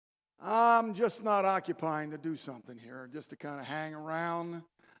I'm just not occupying to do something here, just to kind of hang around.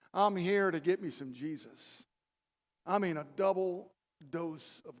 I'm here to get me some Jesus. I mean, a double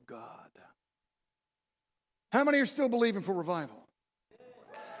dose of God. How many are still believing for revival?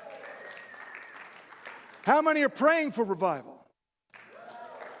 How many are praying for revival?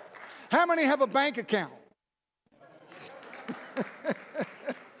 How many have a bank account?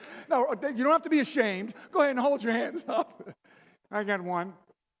 No, you don't have to be ashamed. Go ahead and hold your hands up. I got one.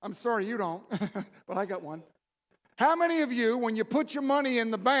 I'm sorry you don't, but I got one. How many of you, when you put your money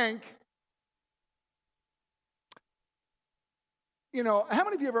in the bank, how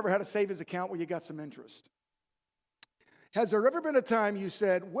many of you have ever had a savings account where you got some interest? Has there ever been a time you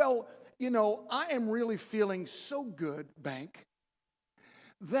said, well, I am really feeling so good, bank,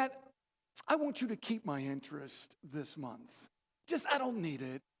 that I want you to keep my interest this month. I don't need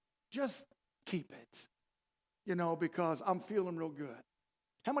it. Just keep it, because I'm feeling real good.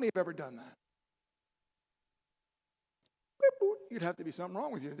 How many have ever done that? You'd have to be something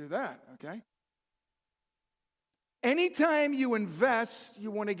wrong with you to do that, okay? Anytime you invest,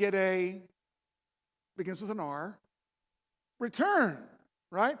 you want to get begins with an R, return,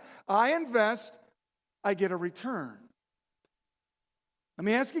 right? I invest, I get a return. Let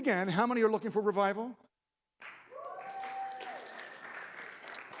me ask again, how many are looking for revival?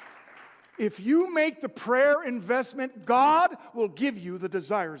 If you make the prayer investment, God will give you the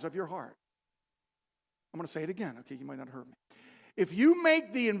desires of your heart. I'm going to say it again, okay? You might not have heard me. If you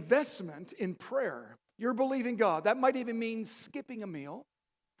make the investment in prayer, you're believing God. That might even mean skipping a meal.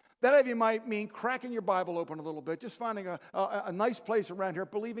 That even might mean cracking your Bible open a little bit, just finding a nice place around here,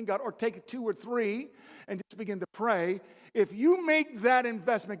 believing God, or take 2 or 3 and just begin to pray. If you make that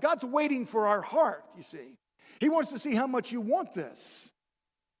investment, God's waiting for our heart, you see. He wants to see how much you want this.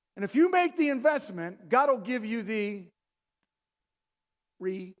 And if you make the investment, God will give you the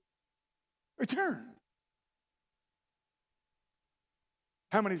return.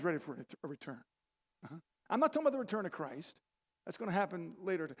 How many's ready for a return? I'm not talking about the return of Christ. That's going to happen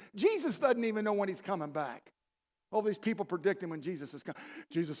later. Jesus doesn't even know when he's coming back. All these people predicting when Jesus is coming.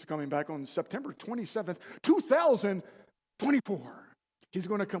 Jesus is coming back on September 27th, 2024. He's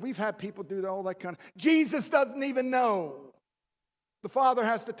going to come. We've had people do all that kind of. Jesus doesn't even know. The Father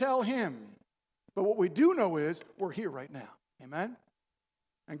has to tell him. But what we do know is we're here right now. Amen?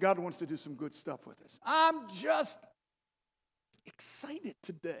 And God wants to do some good stuff with us. I'm just excited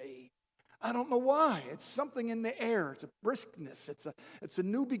today. I don't know why. It's something in the air. It's a briskness. It's a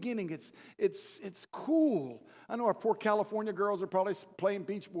new beginning. It's cool. I know our poor California girls are probably playing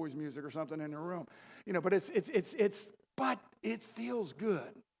Beach Boys music or something in their room. But but it feels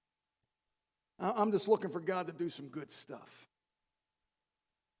good. I'm just looking for God to do some good stuff.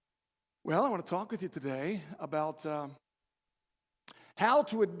 Well, I want to talk with you today about how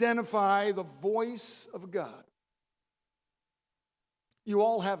to identify the voice of God. You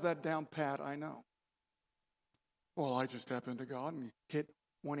all have that down pat, I know. Well, I just tap into God and hit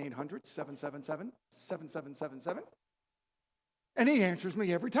 1-800-777-7777. And he answers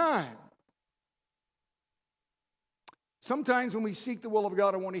me every time. Sometimes when we seek the will of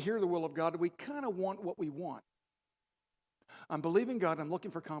God or want to hear the will of God, we kind of want what we want. I'm believing God, I'm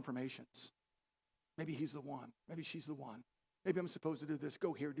looking for confirmations. Maybe he's the one. Maybe she's the one. Maybe I'm supposed to do this,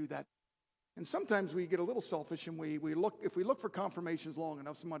 go here, do that. And sometimes we get a little selfish and we look for confirmations long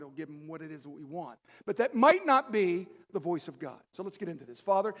enough, somebody will give them what it is that we want. But that might not be the voice of God. So let's get into this.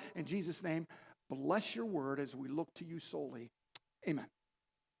 Father, in Jesus' name, bless your word as we look to you solely. Amen.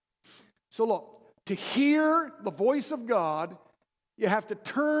 So look, to hear the voice of God, you have to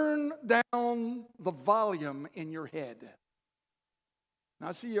turn down the volume in your head. Now,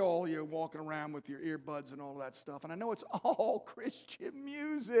 I see you're walking around with your earbuds and all that stuff, and I know it's all Christian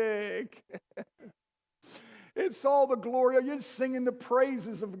music. It's all the glory of you singing the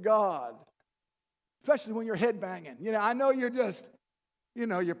praises of God, especially when you're headbanging. I know you're just,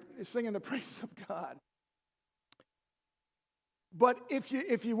 you're singing the praises of God. But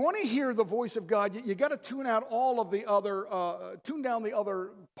if you want to hear the voice of God, you got to tune out all of the other, tune down the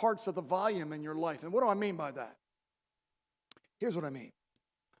other parts of the volume in your life. And what do I mean by that? Here's what I mean.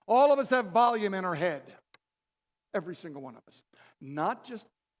 All of us have volume in our head. Every single one of us. Not just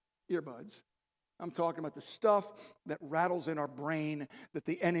earbuds. I'm talking about the stuff that rattles in our brain that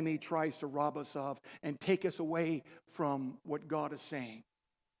the enemy tries to rob us of and take us away from what God is saying.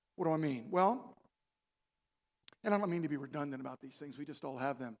 What do I mean? Well, and I don't mean to be redundant about these things. We just all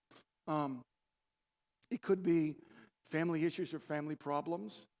have them. It could be family issues or family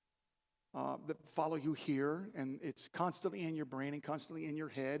problems. that follow you here, and it's constantly in your brain and constantly in your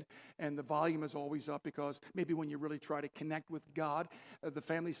head, and the volume is always up because maybe when you really try to connect with God, the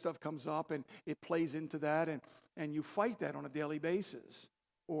family stuff comes up and it plays into that, and you fight that on a daily basis.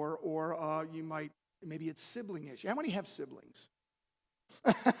 Or you might, maybe it's sibling issue. How many have siblings?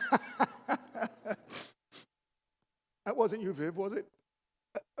 That wasn't you, Viv, was it?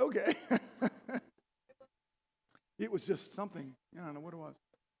 Okay. It was just something. I don't know what it was.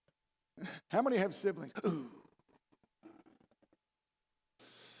 How many have siblings?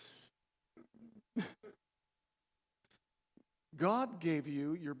 God gave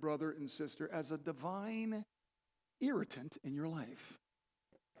you your brother and sister as a divine irritant in your life.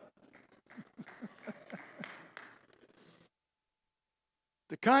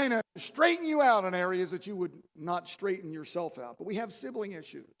 To kind of straighten you out in areas that you would not straighten yourself out. But we have sibling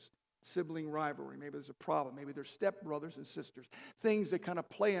issues, sibling rivalry. Maybe there's a problem. Maybe there's stepbrothers and sisters. Things that kind of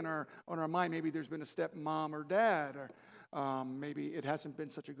play on our mind. Maybe there's been a stepmom or dad, or maybe it hasn't been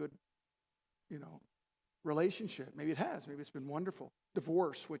such a good, relationship. Maybe it has. Maybe it's been wonderful.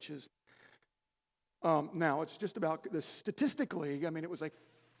 Divorce, which is, now it's just about, statistically, it was like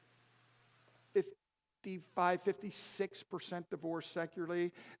 56% divorce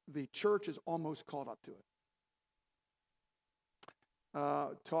secularly. The church is almost caught up to it.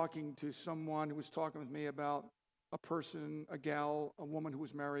 Talking to someone who was talking with me about a person, a gal, a woman who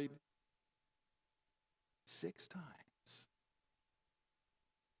was married 6 times.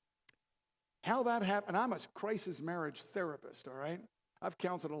 How that happened, and I'm a crisis marriage therapist, all right? I've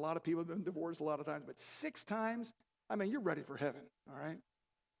counseled a lot of people who've been divorced a lot of times, but 6 times, you're ready for heaven, all right?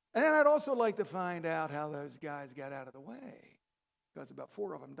 And then I'd also like to find out how those guys got out of the way, because about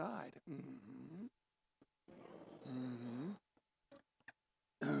 4 of them died.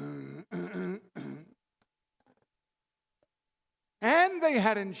 And they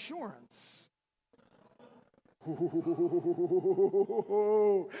had insurance.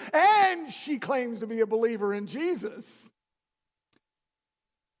 And she claims to be a believer in Jesus,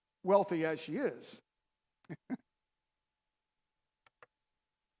 wealthy as she is.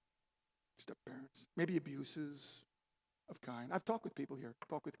 Step-parents, maybe abuses of kind. I've talked with people here,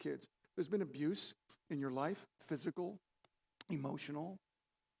 talked with kids. There's been abuse in your life, physical, emotional,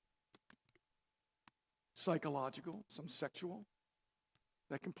 psychological, some sexual.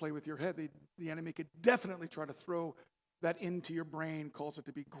 That can play with your head. The enemy could definitely try to throw that into your brain, cause it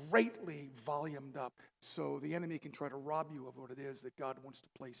to be greatly volumed up, so the enemy can try to rob you of what it is that God wants to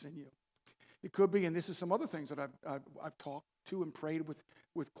place in you. It could be, and this is some other things that I've talked to and prayed with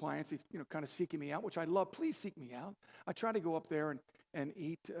clients, kind of seeking me out, which I love. Please seek me out. I try to go up there and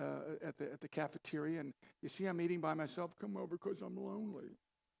eat at the cafeteria, and you see I'm eating by myself. Come over because I'm lonely.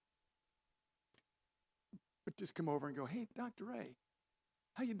 But just come over and go, hey, Dr. Ray,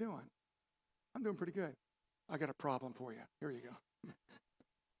 how you doing? I'm doing pretty good. I got a problem for you. Here you go.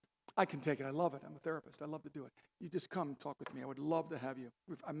 I can take it. I love it. I'm a therapist. I love to do it. You just come and talk with me. I would love to have you.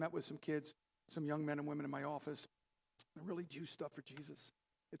 I met with some kids, some young men and women in my office. They're really juiced up for Jesus.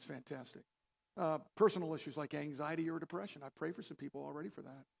 It's fantastic. Personal issues like anxiety or depression. I pray for some people already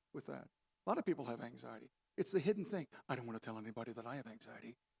with that. A lot of people have anxiety. It's the hidden thing. I don't want to tell anybody that I have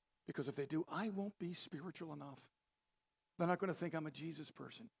anxiety, because if they do, I won't be spiritual enough. They're not going to think I'm a Jesus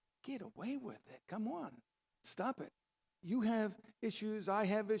person. Get away with it. Come on. Stop it. You have issues. I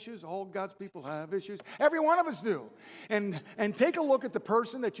have issues. All God's people have issues. Every one of us do. And take a look at the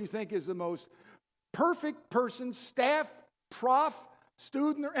person that you think is the most perfect person, staff, prof,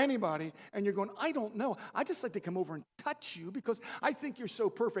 student, or anybody, and you're going, I don't know. I just like to come over and touch you because I think you're so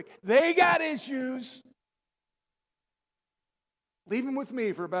perfect. They got issues. Leave them with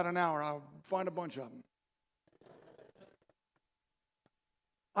me for about an hour. I'll find a bunch of them.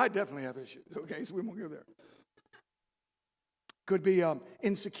 I definitely have issues, okay, so we won't go there. Could be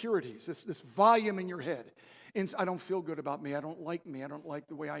insecurities, this volume in your head. I don't feel good about me. I don't like me. I don't like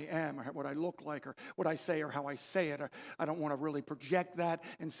the way I am or what I look like or what I say or how I say it. Or I don't want to really project that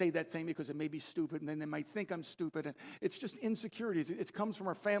and say that thing because it may be stupid, and then they might think I'm stupid. And it's just insecurities. It comes from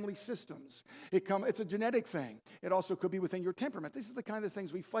our family systems. It's a genetic thing. It also could be within your temperament. This is the kind of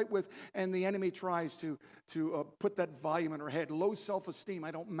things we fight with, and the enemy tries to put that volume in our head. Low self-esteem.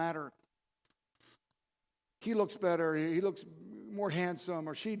 I don't matter. He looks better. He looks more handsome,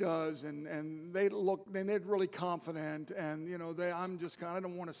 or she does, and they're really confident, and I'm just kind of, I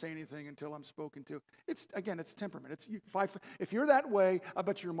don't want to say anything until I'm spoken to. It's temperament. If you're that way, I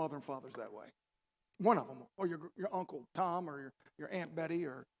bet your mother and father's that way. One of them, or your Uncle Tom, or your Aunt Betty,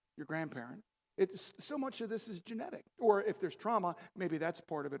 or your grandparent. It's so much of this is genetic. Or if there's trauma, maybe that's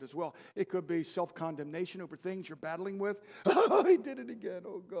part of it as well. It could be self-condemnation over things you're battling with. Oh, he did it again.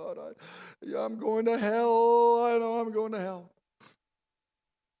 Oh, God, I'm going to hell. I know I'm going to hell.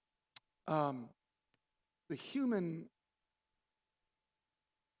 The human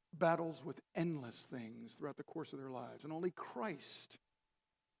battles with endless things throughout the course of their lives. And only Christ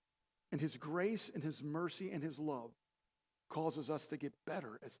and his grace and his mercy and his love causes us to get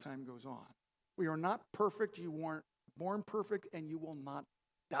better as time goes on. We are not perfect. You weren't born perfect, and you will not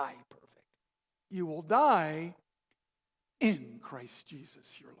die perfect. You will die in Christ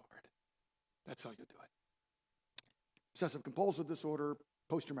Jesus, your Lord. That's how you do it. Obsessive compulsive disorder,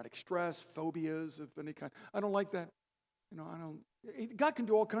 post-traumatic stress, phobias of any kind. I don't like that. God can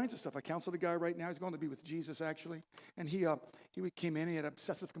do all kinds of stuff. I counseled a guy right now. He's going to be with Jesus, actually. And he came in. He had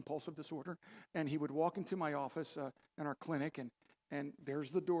obsessive compulsive disorder. And he would walk into my office in our clinic, and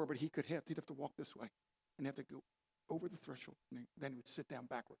there's the door, but he'd have to walk this way and have to go over the threshold. And then he would sit down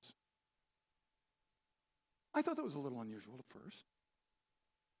backwards. I thought that was a little unusual at first,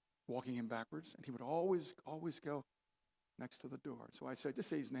 walking him backwards. And he would always go next to the door. So I said, just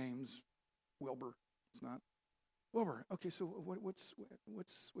say his name's Wilbur. It's not. Wilbur, okay, so what's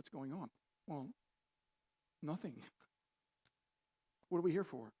going on? Well, nothing. What are we here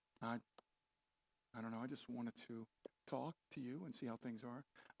for? I don't know. I just wanted to talk to you and see how things are.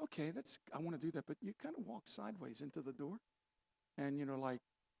 Okay, I want to do that, but you kind of walk sideways into the door, and like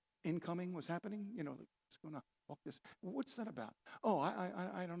incoming was happening. It's going to walk this. What's that about? Oh,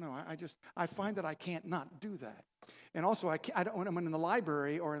 I don't know. I find that I can't not do that, and also when I'm in the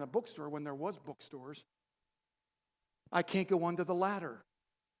library or in a bookstore, when there was bookstores, I can't go under the ladder.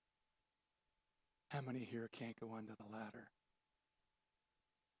 How many here can't go under the ladder?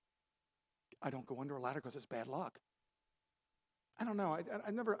 I don't go under a ladder because it's bad luck. I don't know.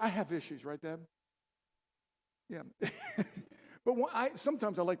 I have issues, right, Deb? Yeah. But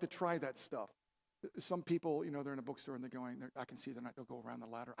sometimes I like to try that stuff. Some people, they're in a bookstore and I can see they'll go around the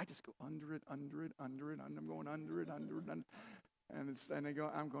ladder. I just go under it. I'm going under it. And they go,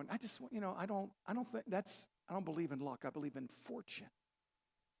 I'm going, I don't believe in luck. I believe in fortune.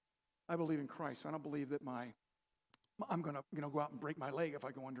 I believe in Christ. I don't believe that I'm going to go out and break my leg if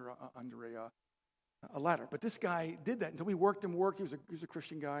I go under a ladder. But this guy did that until we worked him. He was a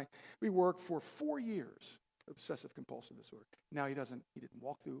Christian guy. We worked for 4 years, obsessive compulsive disorder. Now he didn't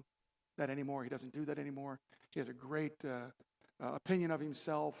walk through that anymore. He doesn't do that anymore. He has a great opinion of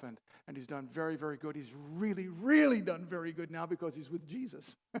himself, and he's done very, very good. He's really, really done very good now because he's with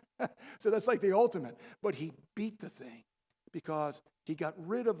Jesus. So that's like the ultimate. But he beat the thing because he got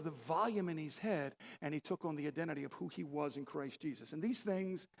rid of the volume in his head, and he took on the identity of who he was in Christ Jesus. And these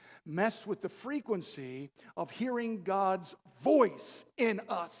things mess with the frequency of hearing God's voice in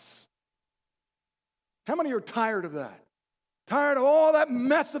us. How many are tired of that? Tired of all that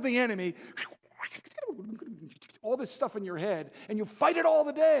mess of the enemy? All this stuff in your head, and you fight it all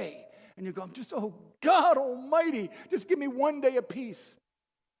the day. And you go, oh, God Almighty, just give me one day of peace.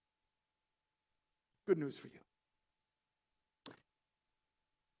 Good news for you.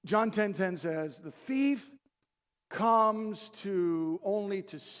 John 10:10 says, the thief comes only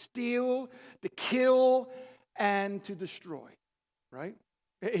to steal, to kill, and to destroy, right?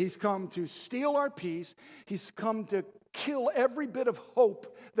 He's come to steal our peace. He's come to kill every bit of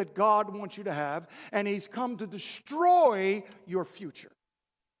hope that God wants you to have. And he's come to destroy your future.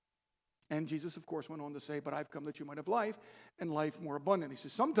 And Jesus, of course, went on to say, but I've come that you might have life, and life more abundant. He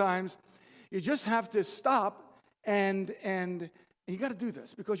says, sometimes you just have to stop and you got to do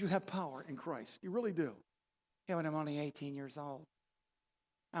this because you have power in Christ. You really do. Yeah, but I'm only 18 years old.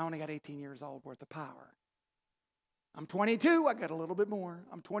 I only got 18 years old worth of power. I'm 22, I got a little bit more.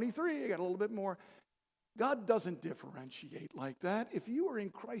 I'm 23, I got a little bit more. God doesn't differentiate like that. If you are in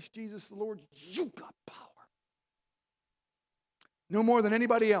Christ Jesus the Lord, you got power. No more than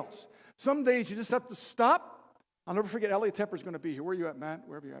anybody else. Some days you just have to stop. I'll never forget, Elliot Tepper's going to be here. Where are you at, Matt?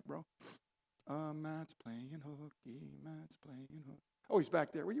 Wherever you at, bro? Matt's playing hooky. Matt's playing hooky. Oh, he's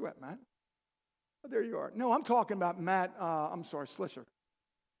back there. Where you at, Matt? Oh, there you are. No, I'm talking about Matt, Slisher.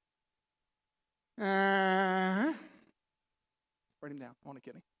 Write him down. I'm only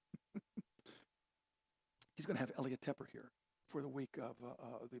kidding. He's going to have Elliot Tepper here for the week of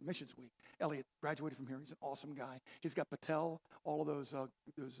the missions week. Elliot graduated from here. He's an awesome guy. He's got Patel, all of those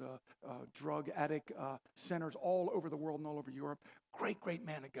drug addict centers all over the world and all over Europe. Great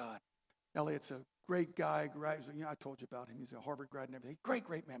man of God. Elliot's a great guy. I told you about him. He's a Harvard grad and everything.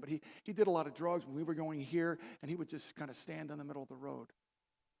 Great man. But he did a lot of drugs when we were going here, and he would just kind of stand in the middle of the road.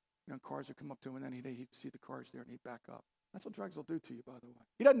 Cars would come up to him, and then he'd see the cars there, and he'd back up. That's what drugs will do to you, by the way.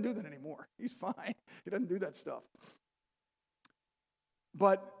 He doesn't do that anymore. He's fine. He doesn't do that stuff.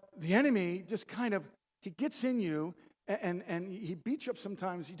 But the enemy just kind of, he gets in you and he beats you up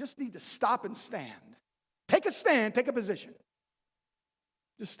sometimes. You just need to stop and stand. Take a stand, take a position.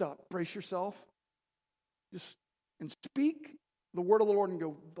 Just stop, brace yourself. And speak the word of the Lord and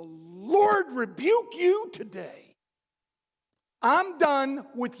go, the Lord rebuke you today. I'm done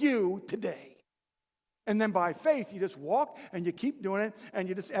with you today. And then by faith, you just walk and you keep doing it. And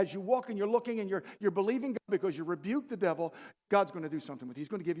you just, as you walk and you're looking and you're believing God because you rebuke the devil, God's going to do something with you. He's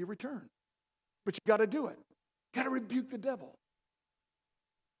going to give you a return. But you got to do it. Got to rebuke the devil.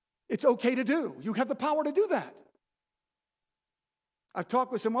 It's okay to do. You have the power to do that. I've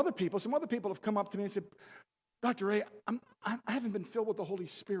talked with some other people. Some other people have come up to me and said, Dr. Ray, I haven't been filled with the Holy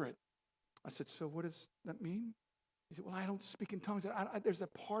Spirit. I said, so what does that mean? He said, well, I don't speak in tongues. There's a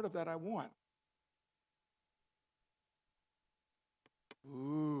part of that I want.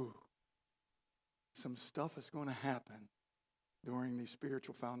 Ooh, some stuff is going to happen during the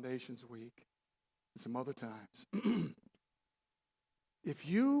Spiritual Foundations Week and some other times. If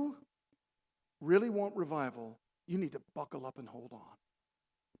you really want revival, you need to buckle up and hold on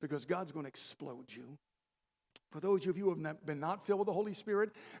because God's going to explode you. For those of you who have been not filled with the Holy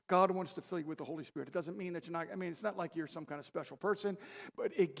Spirit, God wants to fill you with the Holy Spirit. It doesn't mean that you're not, it's not like you're some kind of special person,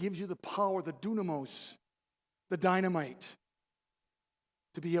 but it gives you the power, the dunamos, the dynamite,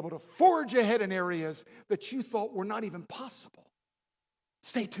 to be able to forge ahead in areas that you thought were not even possible.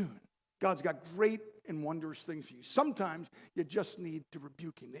 Stay tuned. God's got great and wondrous things for you. Sometimes you just need to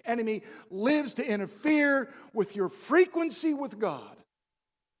rebuke him. The enemy lives to interfere with your frequency with God.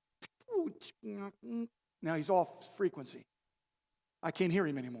 Now he's off frequency. I can't hear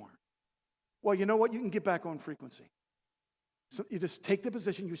him anymore. Well, you know what? You can get back on frequency. So you just take the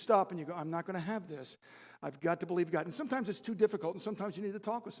position, you stop, and you go, I'm not going to have this. I've got to believe God. And sometimes it's too difficult, and sometimes you need to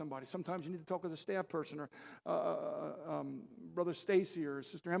talk with somebody. Sometimes you need to talk with a staff person or Brother Stacy or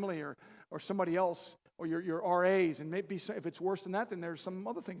Sister Emily or somebody else or your RAs. And maybe if it's worse than that, then there's some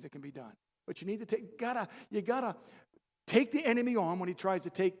other things that can be done. But you need to you gotta take the enemy on when he tries to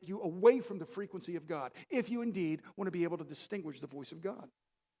take you away from the frequency of God, if you indeed want to be able to distinguish the voice of God.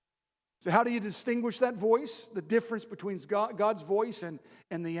 So how do you distinguish that voice, the difference between God's voice and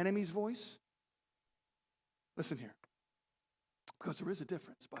the enemy's voice? Listen here, because there is a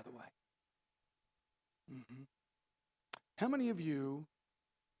difference, by the way. How many of you,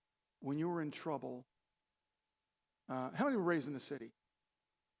 when you were in trouble, how many were raised in the city?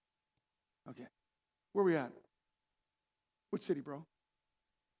 Okay. Where are we at? What city, bro?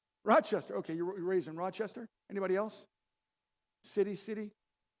 Rochester. Okay, you were raised in Rochester? Anybody else? City?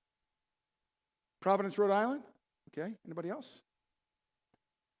 Providence, Rhode Island? Okay, anybody else?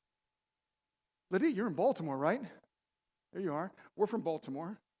 Lydia, you're in Baltimore, right? There you are. We're from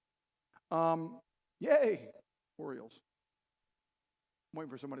Baltimore. Yay, Orioles. I'm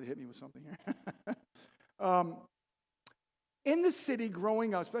waiting for somebody to hit me with something here. In the city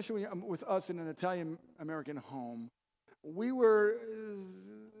growing up, especially with us in an Italian-American home, we were,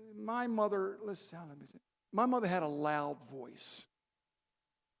 my mother had a loud voice.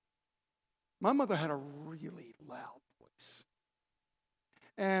 My mother had a really loud voice.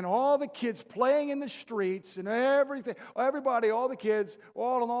 And all the kids playing in the streets and everything, everybody, all the kids,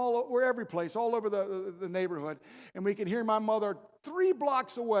 we're every place, all over the neighborhood. And we could hear my mother 3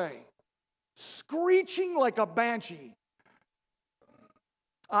 blocks away, screeching like a banshee.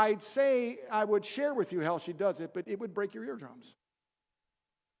 I'd say, I would share with you how she does it, but it would break your eardrums.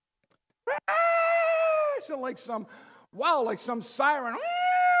 So like some siren.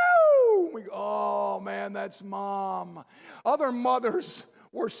 We go, oh man, that's Mom. Other mothers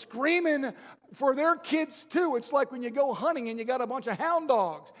were screaming for their kids too. It's like when you go hunting and you got a bunch of hound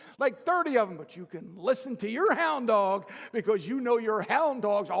dogs, like 30 of them, but you can listen to your hound dog because you know your hound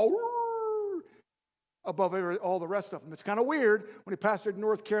dog's above all the rest of them. It's kind of weird when he pastored in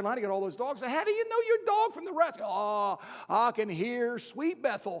North Carolina, you got all those dogs. How do you know your dog from the rest? Oh, I can hear Sweet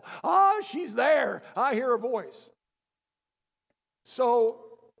Bethel. Oh, she's there. I hear her voice. So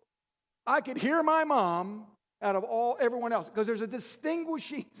I could hear my mom out of everyone else because there's a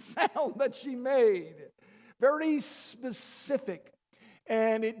distinguishing sound that she made, very specific,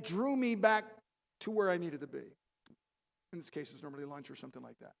 and it drew me back to where I needed to be. In this case, it's normally lunch or something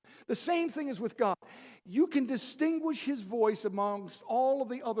like that. The same thing is with God. You can distinguish his voice amongst all of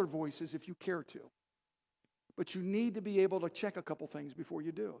the other voices if you care to. But you need to be able to check a couple things before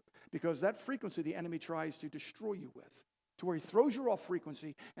you do. Because that frequency the enemy tries to destroy you with, to where he throws you off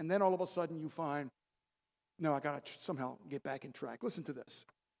frequency, and then all of a sudden you find, no, I got to somehow get back in track. Listen to this.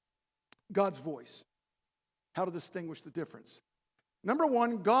 God's voice. How to distinguish the difference. Number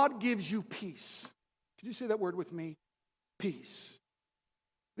one, God gives you peace. Could you say that word with me? Peace.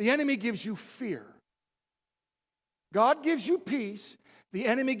 The enemy gives you fear. God gives you peace. The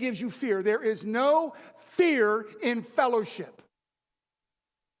enemy gives you fear. There is no fear in fellowship.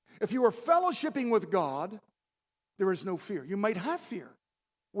 If you are fellowshipping with God, there is no fear. You might have fear.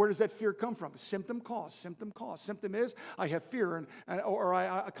 Where does that fear come from? Symptom, cause, symptom, cause. Symptom is I have fear, or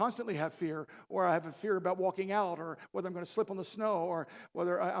I constantly have fear, or I have a fear about walking out, or whether I'm going to slip on the snow, or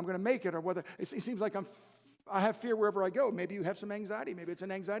whether I'm going to make it, or whether it seems like I have fear wherever I go. Maybe you have some anxiety. Maybe it's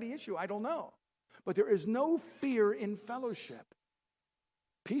an anxiety issue. I don't know. But there is no fear in fellowship.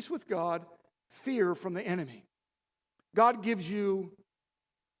 Peace with God, fear from the enemy. God gives you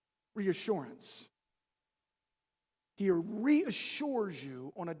reassurance. He reassures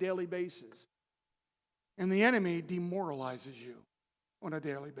you on a daily basis. And the enemy demoralizes you on a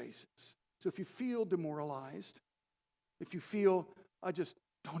daily basis. So if you feel demoralized, if you feel, I just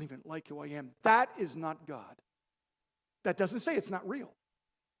don't even like who I am, that is not God. That doesn't say it's not real.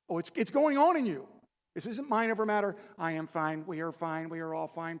 Oh, it's going on in you. This isn't mind over matter. I am fine. We are fine. We are all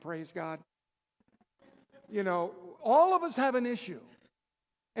fine. Praise God. You know, all of us have an issue.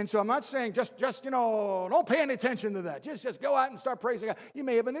 And so I'm not saying just don't pay any attention to that. Just go out and start praising God. You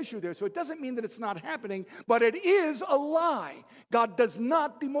may have an issue there. So it doesn't mean that it's not happening, but it is a lie. God does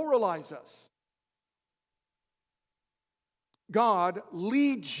not demoralize us. God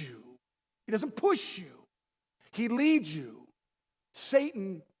leads you. He doesn't push you. He leads you.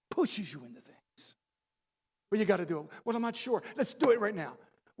 Satan pushes you into things. Well, you got to do it. Well, I'm not sure. Let's do it right now.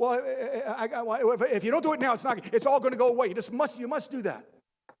 Well, if you don't do it now, it's all going to go away. You must do that.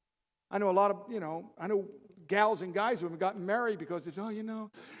 I know a lot of, I know gals and guys who have gotten married because it's, I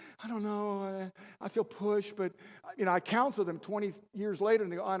don't know, I feel pushed, but, I counsel them 20 years later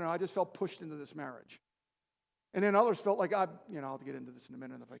and they go, I don't know, I just felt pushed into this marriage. And then others felt like, I'll get into this in a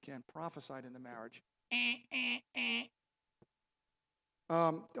minute if I can, prophesied in the marriage.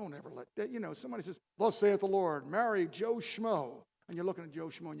 Don't ever let that, somebody says, thus saith the Lord, marry Joe Schmo. And you're looking at Joe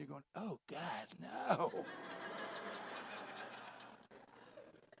Schmo and you're going, oh, God, no.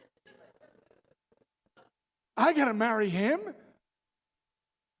 I got to marry him?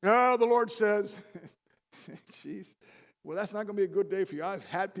 No, the Lord says, jeez, well, that's not going to be a good day for you. I've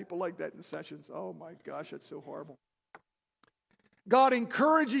had people like that in sessions. Oh, my gosh, that's so horrible. God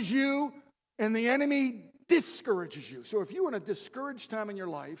encourages you, and the enemy discourages you. So if you're in a discouraged time in your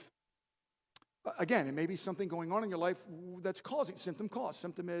life, again, it may be something going on in your life that's causing symptom cause.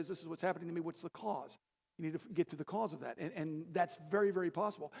 Symptom is, this is what's happening to me. What's the cause? You need to get to the cause of that. And that's very, very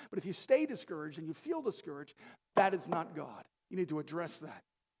possible. But if you stay discouraged and you feel discouraged, that is not God. You need to address that.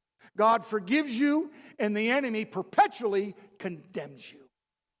 God forgives you, and the enemy perpetually condemns you.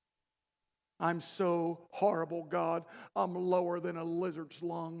 I'm so horrible, God. I'm lower than a lizard's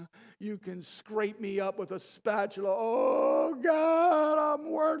lung. You can scrape me up with a spatula. Oh, God,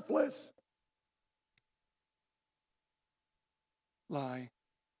 I'm worthless. Lie.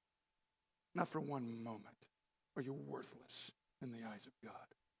 Not for one moment are you worthless in the eyes of God.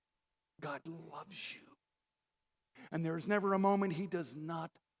 God loves you. And there is never a moment he does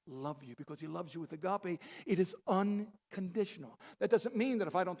not love you because he loves you with agape. It is unconditional. That doesn't mean that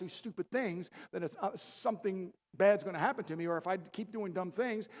if I don't do stupid things, that it's, something bad's going to happen to me, or if I keep doing dumb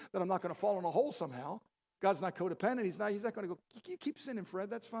things, that I'm not going to fall in a hole somehow. God's not codependent. He's not going to go, you keep sinning, Fred.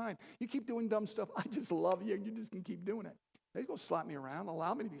 That's fine. You keep doing dumb stuff. I just love you, and you just can keep doing it. He's going to slap me around,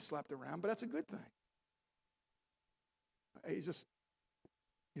 allow me to be slapped around, but that's a good thing. He's just,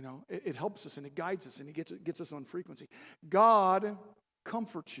 it helps us and it guides us and it gets us on frequency. God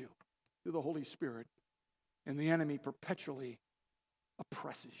comforts you through the Holy Spirit, and the enemy perpetually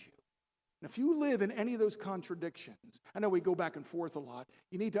oppresses you. And if you live in any of those contradictions, I know we go back and forth a lot,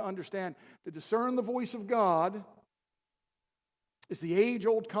 you need to understand to discern the voice of God is the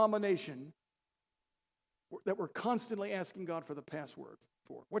age-old combination that we're constantly asking God for the password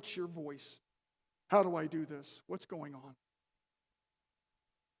for. What's your voice? How do I do this? What's going on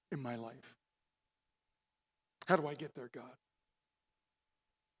in my life? How do I get there, God?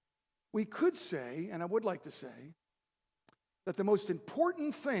 We could say, and I would like to say, that the most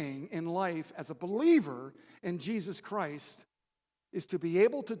important thing in life as a believer in Jesus Christ is to be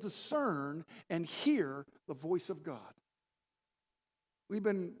able to discern and hear the voice of God. We've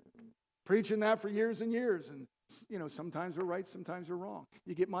been preaching that for years and years, and sometimes we're right, sometimes we're wrong.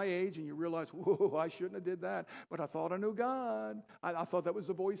 You get my age and you realize, whoa, I shouldn't have did that, but I thought I knew God. I thought that was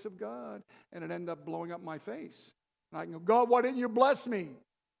the voice of God, and it ended up blowing up my face. And I can go, God, why didn't you bless me?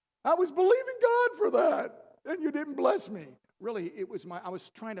 I was believing God for that, and you didn't bless me. Really, I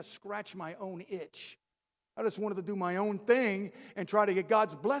was trying to scratch my own itch. I just wanted to do my own thing and try to get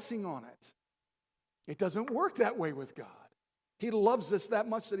God's blessing on it. It doesn't work that way with God. He loves us that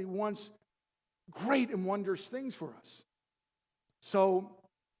much that he wants great and wondrous things for us. So,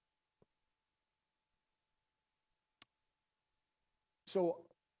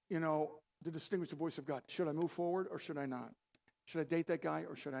 to distinguish the voice of God. Should I move forward or should I not? Should I date that guy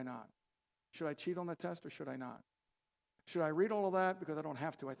or should I not? Should I cheat on the test or should I not? Should I read all of that because I don't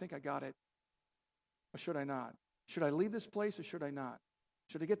have to? I think I got it. Or should I not? Should I leave this place or should I not?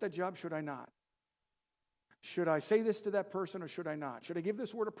 Should I get that job? Should I not? Should I say this to that person or should I not? Should I give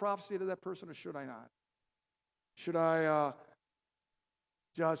this word of prophecy to that person or should I not? Should I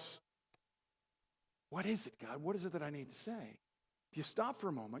what is it, God? What is it that I need to say? If you stop for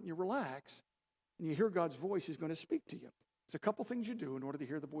a moment and you relax and you hear God's voice, he's going to speak to you. There's a couple things you do in order to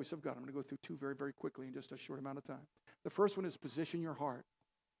hear the voice of God. I'm going to go through two very, very quickly in just a short amount of time. The first one is position your heart.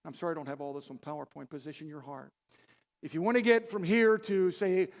 I'm sorry I don't have all this on PowerPoint. Position your heart. If you want to get from here to,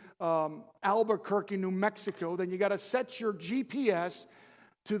 say, Albuquerque, New Mexico, then you got to set your GPS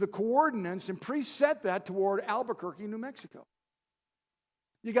to the coordinates and preset that toward Albuquerque, New Mexico.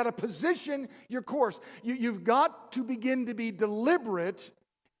 You got to position your course. You've got to begin to be deliberate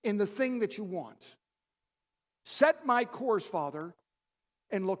in the thing that you want. Set my course, Father,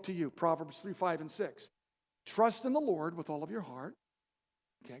 and look to you. Proverbs 3, 5, and 6. Trust in the Lord with all of your heart.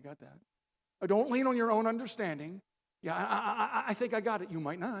 Okay, I got that. Don't lean on your own understanding. Yeah, I think I got it. You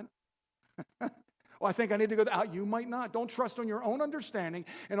might not. Oh, I think I need to go out. You might not. Don't trust on your own understanding.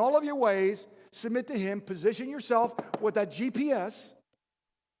 In all of your ways, submit to him. Position yourself with that GPS.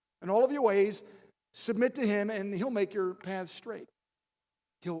 In all of your ways, submit to him, and he'll make your paths straight.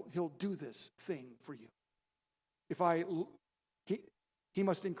 He'll do this thing for you. He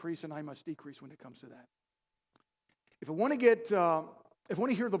must increase and I must decrease when it comes to that. If I want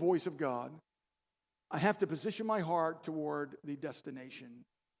to hear the voice of God, I have to position my heart toward the destination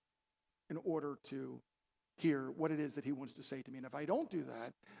in order to hear what it is that he wants to say to me. And if I don't do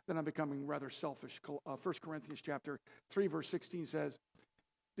that, then I'm becoming rather selfish. 1 Corinthians chapter 3, verse 16 says,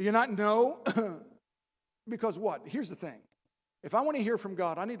 do you not know? Because what? Here's the thing. If I want to hear from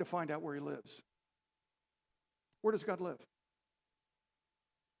God, I need to find out where he lives. Where does God live?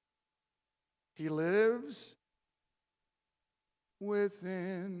 He lives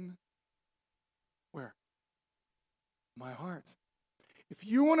within, where? My heart. If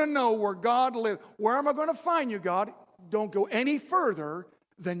you want to know where God lives, where am I going to find you, God? Don't go any further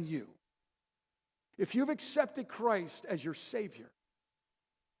than you. If you've accepted Christ as your Savior,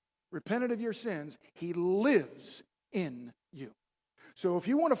 repented of your sins, he lives in you. So if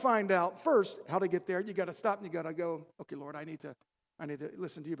you want to find out first how to get there, you got to stop and you got to go, okay, Lord, I need to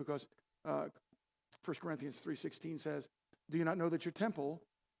listen to you because 1 Corinthians 3:16 says, do you not know that you're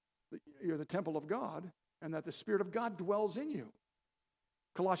the temple of God and that the Spirit of God dwells in you?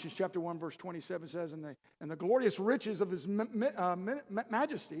 Colossians chapter 1, verse 27 says, and the glorious riches of his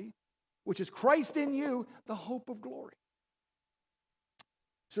majesty, which is Christ in you, the hope of glory.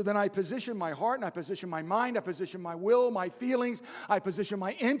 So then I position my heart and I position my mind, I position my will, my feelings, I position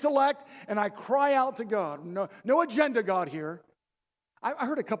my intellect, and I cry out to God. No agenda, God, here. I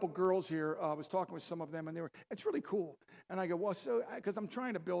heard a couple girls here, I was talking with some of them, and it's really cool. And I go, well, so, because I'm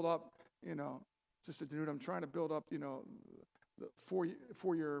trying to build up, Sister Danuta, I'm trying to build up, the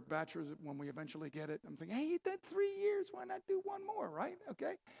four-year bachelor's when we eventually get it. I'm thinking, hey, you did 3 years, why not do one more, right?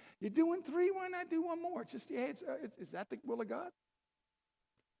 Okay. You're doing 3, why not do one more? It's just, is that the will of God?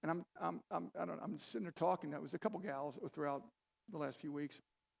 And I'm sitting there talking. There was a couple gals throughout the last few weeks,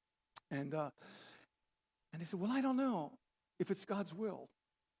 and they said, "Well, I don't know if it's God's will."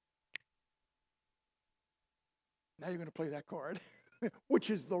 Now you're going to play that card,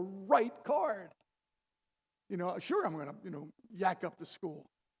 which is the right card. Sure, I'm going to yak up the school,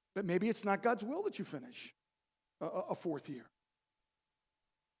 but maybe it's not God's will that you finish a 4th year.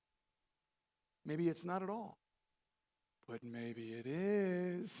 Maybe it's not at all. But maybe it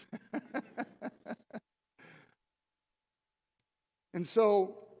is. And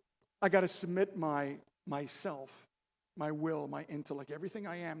so I got to submit myself, my will, my intellect, everything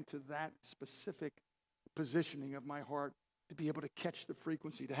I am to that specific positioning of my heart to be able to catch the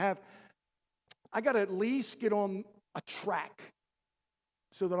frequency, I got to at least get on a track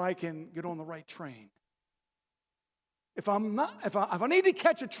so that I can get on the right train. If I need to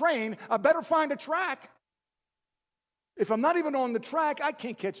catch a train, I better find a track. If I'm not even on the track, I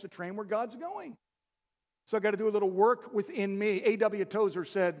can't catch the train where God's going. So I got to do a little work within me. A.W. Tozer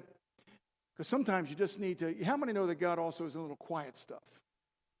said, because sometimes you just need to, how many know that God also is a little quiet stuff?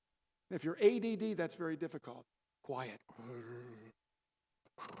 If you're ADD, that's very difficult. Quiet.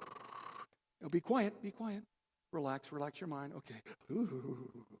 Now, be quiet, be quiet. Relax, relax your mind. Okay.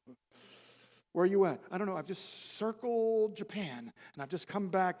 Ooh. Where are you at? I don't know. I've just circled Japan, and I've just come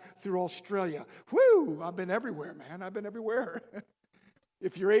back through Australia. Whoo! I've been everywhere, man. I've been everywhere.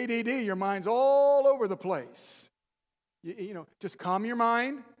 If you're ADD, your mind's all over the place. Just calm your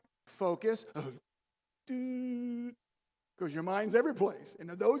mind, focus, because your mind's every place. And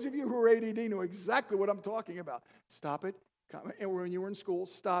those of you who are ADD know exactly what I'm talking about. Stop it. And when you were in school,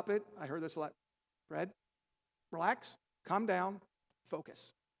 stop it. I heard this a lot. Fred, relax, calm down,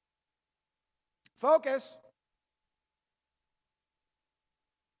 focus. Focus.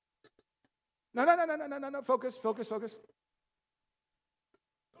 No. Focus.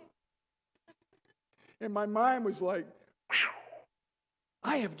 And my mind was like, wow,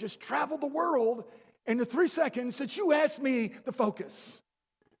 I have just traveled the world in the 3 seconds since you asked me to focus.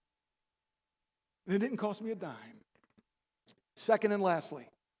 And it didn't cost me a dime. Second and lastly,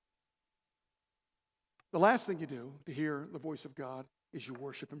 the last thing you do to hear the voice of God is you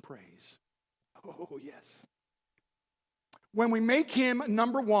worship and praise. Oh, yes. When we make him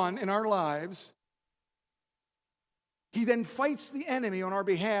number one in our lives, he then fights the enemy on our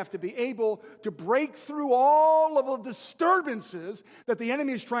behalf to be able to break through all of the disturbances that the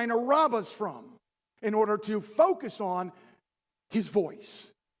enemy is trying to rob us from in order to focus on his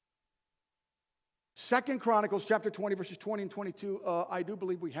voice. 2 Chronicles chapter 20, verses 20 and 22. I do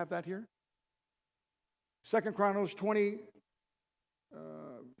believe we have that here. 2 Chronicles 20,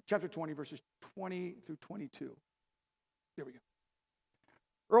 chapter 20, verses 20 through 22. There we go.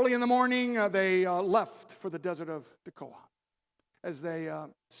 Early in the morning, they left for the desert of Tekoa. As they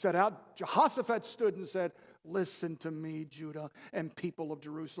set out, Jehoshaphat stood and said, "Listen to me, Judah and people of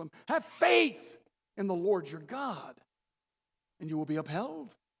Jerusalem. Have faith in the Lord your God, and you will be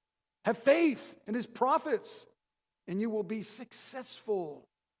upheld. Have faith in his prophets, and you will be successful."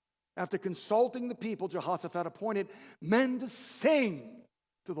 After consulting the people, Jehoshaphat appointed men to sing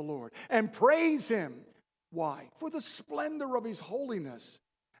to the Lord and praise him. Why? For the splendor of his holiness.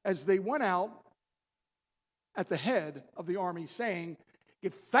 As they went out at the head of the army, saying,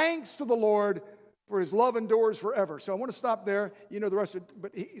 "Give thanks to the Lord, for his love endures forever." So I want to stop there. You know the rest of it.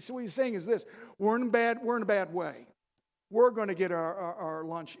 But so what he's saying is this: we're in a bad way. We're going to get our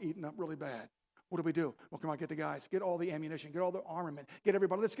lunch eaten up really bad. What do? Well, come on, get the guys. Get all the ammunition. Get all the armament. Get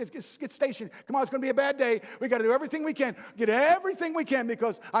everybody. Let's get stationed. Come on, it's going to be a bad day. We got to do everything we can. Get everything we can,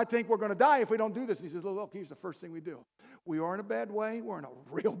 because I think we're going to die if we don't do this. And he says, look, here's the first thing we do. We are in a bad way. We're in a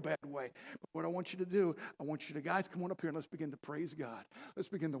real bad way. But what I want you to do, I want you to, guys, come on up here and let's begin to praise God. Let's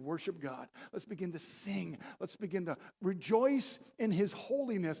begin to worship God. Let's begin to sing. Let's begin to rejoice in his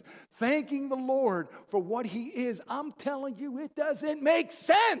holiness, thanking the Lord for what he is. I'm telling you, it doesn't make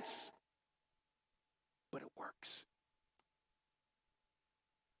sense. But it works.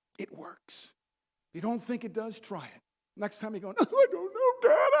 It works. If you don't think it does, try it. Next time you're going, "Oh, I don't know,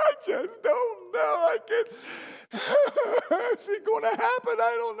 God, I just don't know. Is it going to happen?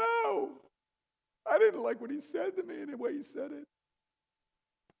 I don't know. I didn't like what he said to me and the way he said it.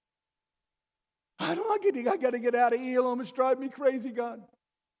 I got to get out of Elam. It's driving me crazy, God."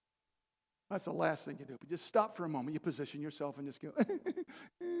 That's the last thing you do. But just stop for a moment. You position yourself and just go,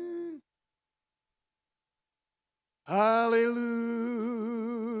 "Hallelujah,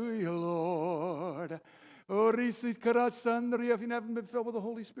 Lord." If you haven't been filled with the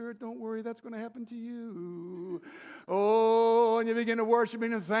Holy Spirit, don't worry, that's going to happen to you. Oh, and you begin to worship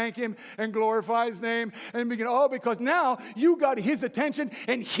him and thank him and glorify his name. And because now you got his attention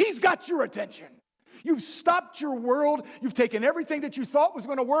and he's got your attention. You've stopped your world. You've taken everything that you thought was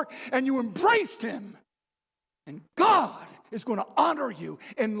going to work and you embraced him. And God is going to honor you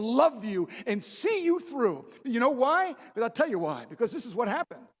and love you and see you through. You know why? Because I'll tell you why. Because this is what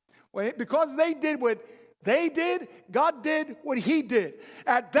happened. Because they did what they did, God did what he did.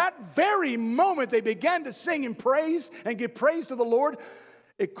 At that very moment, they began to sing and praise and give praise to the Lord.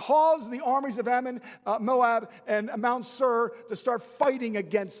 It caused the armies of Ammon, Moab, and Mount Seir to start fighting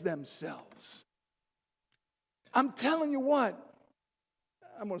against themselves. I'm telling you what.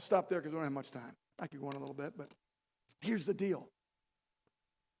 I'm going to stop there because we don't have much time. I could go on a little bit, but here's the deal.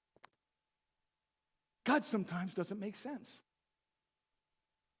 God sometimes doesn't make sense.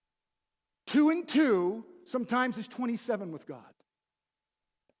 2 and 2 sometimes is 27 with God.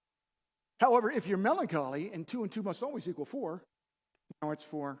 However, if you're melancholy and 2 and 2 must always equal 4, now it's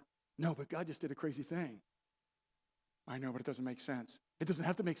 4. No, but God just did a crazy thing. I know, but it doesn't make sense. It doesn't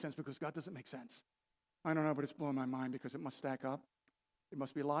have to make sense because God doesn't make sense. I don't know, but it's blowing my mind because it must stack up. It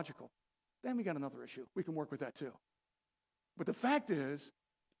must be logical. Then we got another issue. We can work with that too. But the fact is,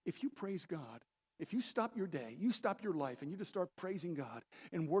 if you praise God if you stop your day, you stop your life, and you just start praising God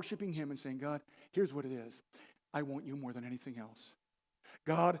and worshiping Him and saying, God, here's what it is. I want you more than anything else.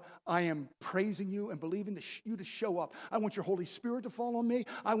 God, I am praising you and believing you to show up. I want your Holy Spirit to fall on me.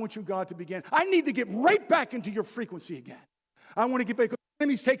 I want you, God, to begin. I need to get right back into your frequency again. I want to get back. The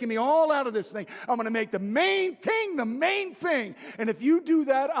enemy's taking me all out of this thing. I'm going to make the main thing the main thing. And if you do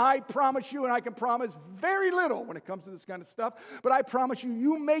that, I promise you, and I can promise very little when it comes to this kind of stuff, but I promise you,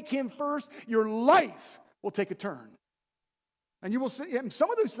 you make Him first, your life will take a turn. And you will see, and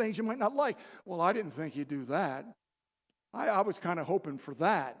some of those things you might not like. Well, I didn't think you'd do that. I was kind of hoping for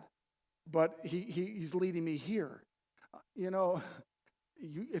that, but he's leading me here. You know,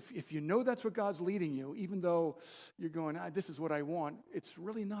 if you know that's what God's leading you, even though you're going, this is what I want, it's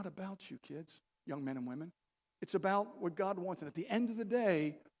really not about you, kids, young men and women. It's about what God wants. And at the end of the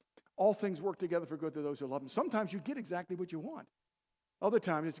day, all things work together for good to those who love Him. Sometimes you get exactly what you want. Other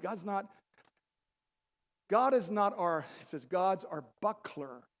times, God is not our, it says God's our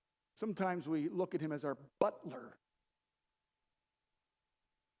buckler. Sometimes we look at Him as our butler.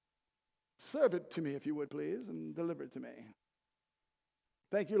 Serve it to me, if you would, please, and deliver it to me.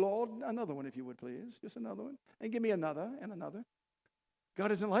 Thank you, Lord. Another one, if you would, please. Just another one. And give me another and another.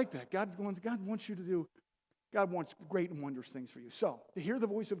 God isn't like that. God wants you to do, God wants great and wondrous things for you. So, to hear the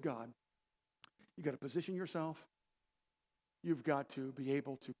voice of God, you've got to position yourself. You've got to be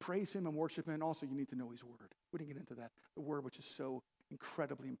able to praise Him and worship Him. And also, you need to know His Word. We didn't get into that. The Word, which is so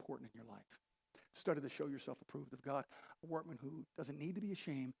incredibly important in your life. Study to show yourself approved of God. A workman who doesn't need to be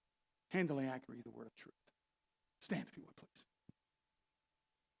ashamed, handling accurately the word of truth. Stand, if you would, please.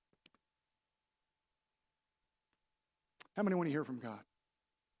 How many want to hear from God?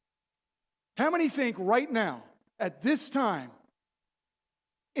 How many think right now, at this time,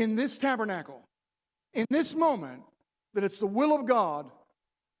 in this tabernacle, in this moment, that it's the will of God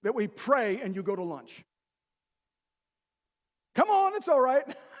that we pray and you go to lunch? Come on, it's all right.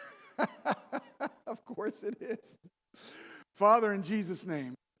 Of course it is. Father, in Jesus'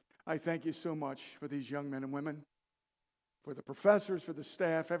 name, I thank you so much for these young men and women, for the professors, for the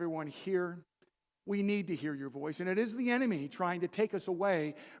staff, everyone here. We need to hear your voice, and it is the enemy trying to take us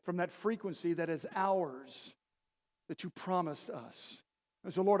away from that frequency that is ours, that you promised us.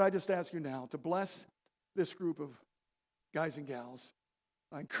 And so, Lord, I just ask you now to bless this group of guys and gals.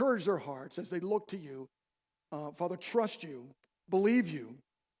 I encourage their hearts as they look to you. Father, trust you, believe you,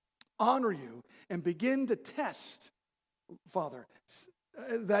 honor you, and begin to test, Father,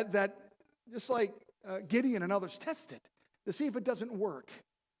 that just like Gideon and others tested to see if it doesn't work,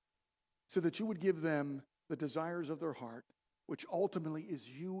 so that you would give them the desires of their heart, which ultimately is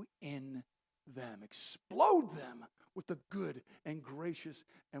you in them. Explode them with the good and gracious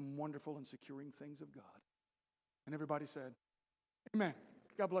and wonderful and securing things of God. And everybody said, amen.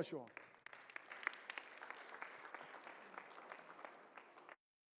 God bless you all.